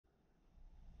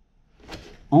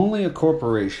Only a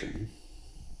corporation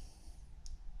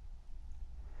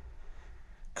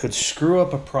could screw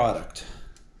up a product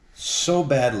so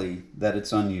badly that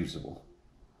it's unusable.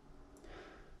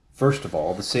 First of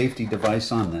all, the safety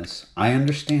device on this, I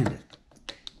understand it.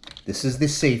 This is the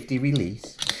safety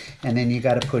release, and then you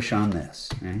got to push on this,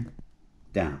 right?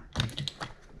 Down.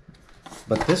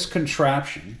 But this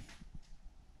contraption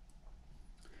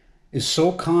is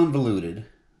so convoluted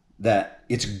that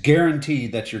it's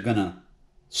guaranteed that you're going to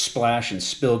splash and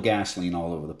spill gasoline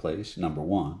all over the place, number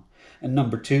one. And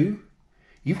number two,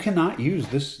 you cannot use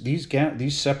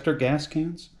these Scepter gas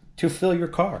cans to fill your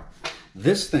car.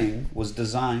 This thing was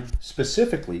designed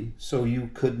specifically so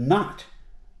you could not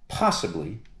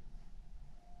possibly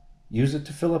use it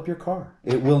to fill up your car.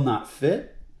 It will not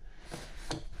fit.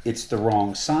 It's the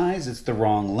wrong size, it's the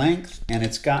wrong length, and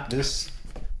it's got this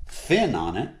fin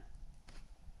on it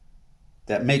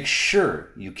that makes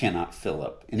sure you cannot fill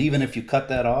up. And even if you cut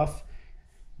that off,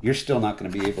 you're still not going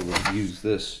to be able to use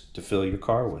this to fill your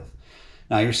car with.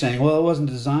 Now you're saying, well, it wasn't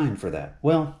designed for that.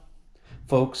 Well,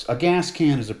 folks, a gas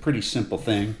can is a pretty simple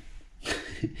thing.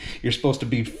 You're supposed to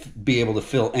be able to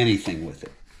fill anything with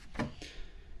it.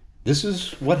 This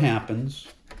is what happens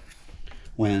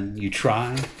when you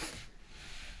try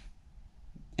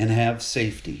and have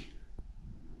safety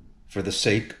for the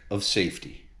sake of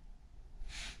safety.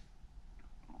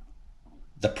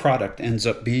 The product ends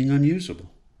up being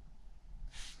unusable.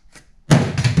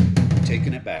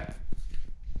 Taking it back.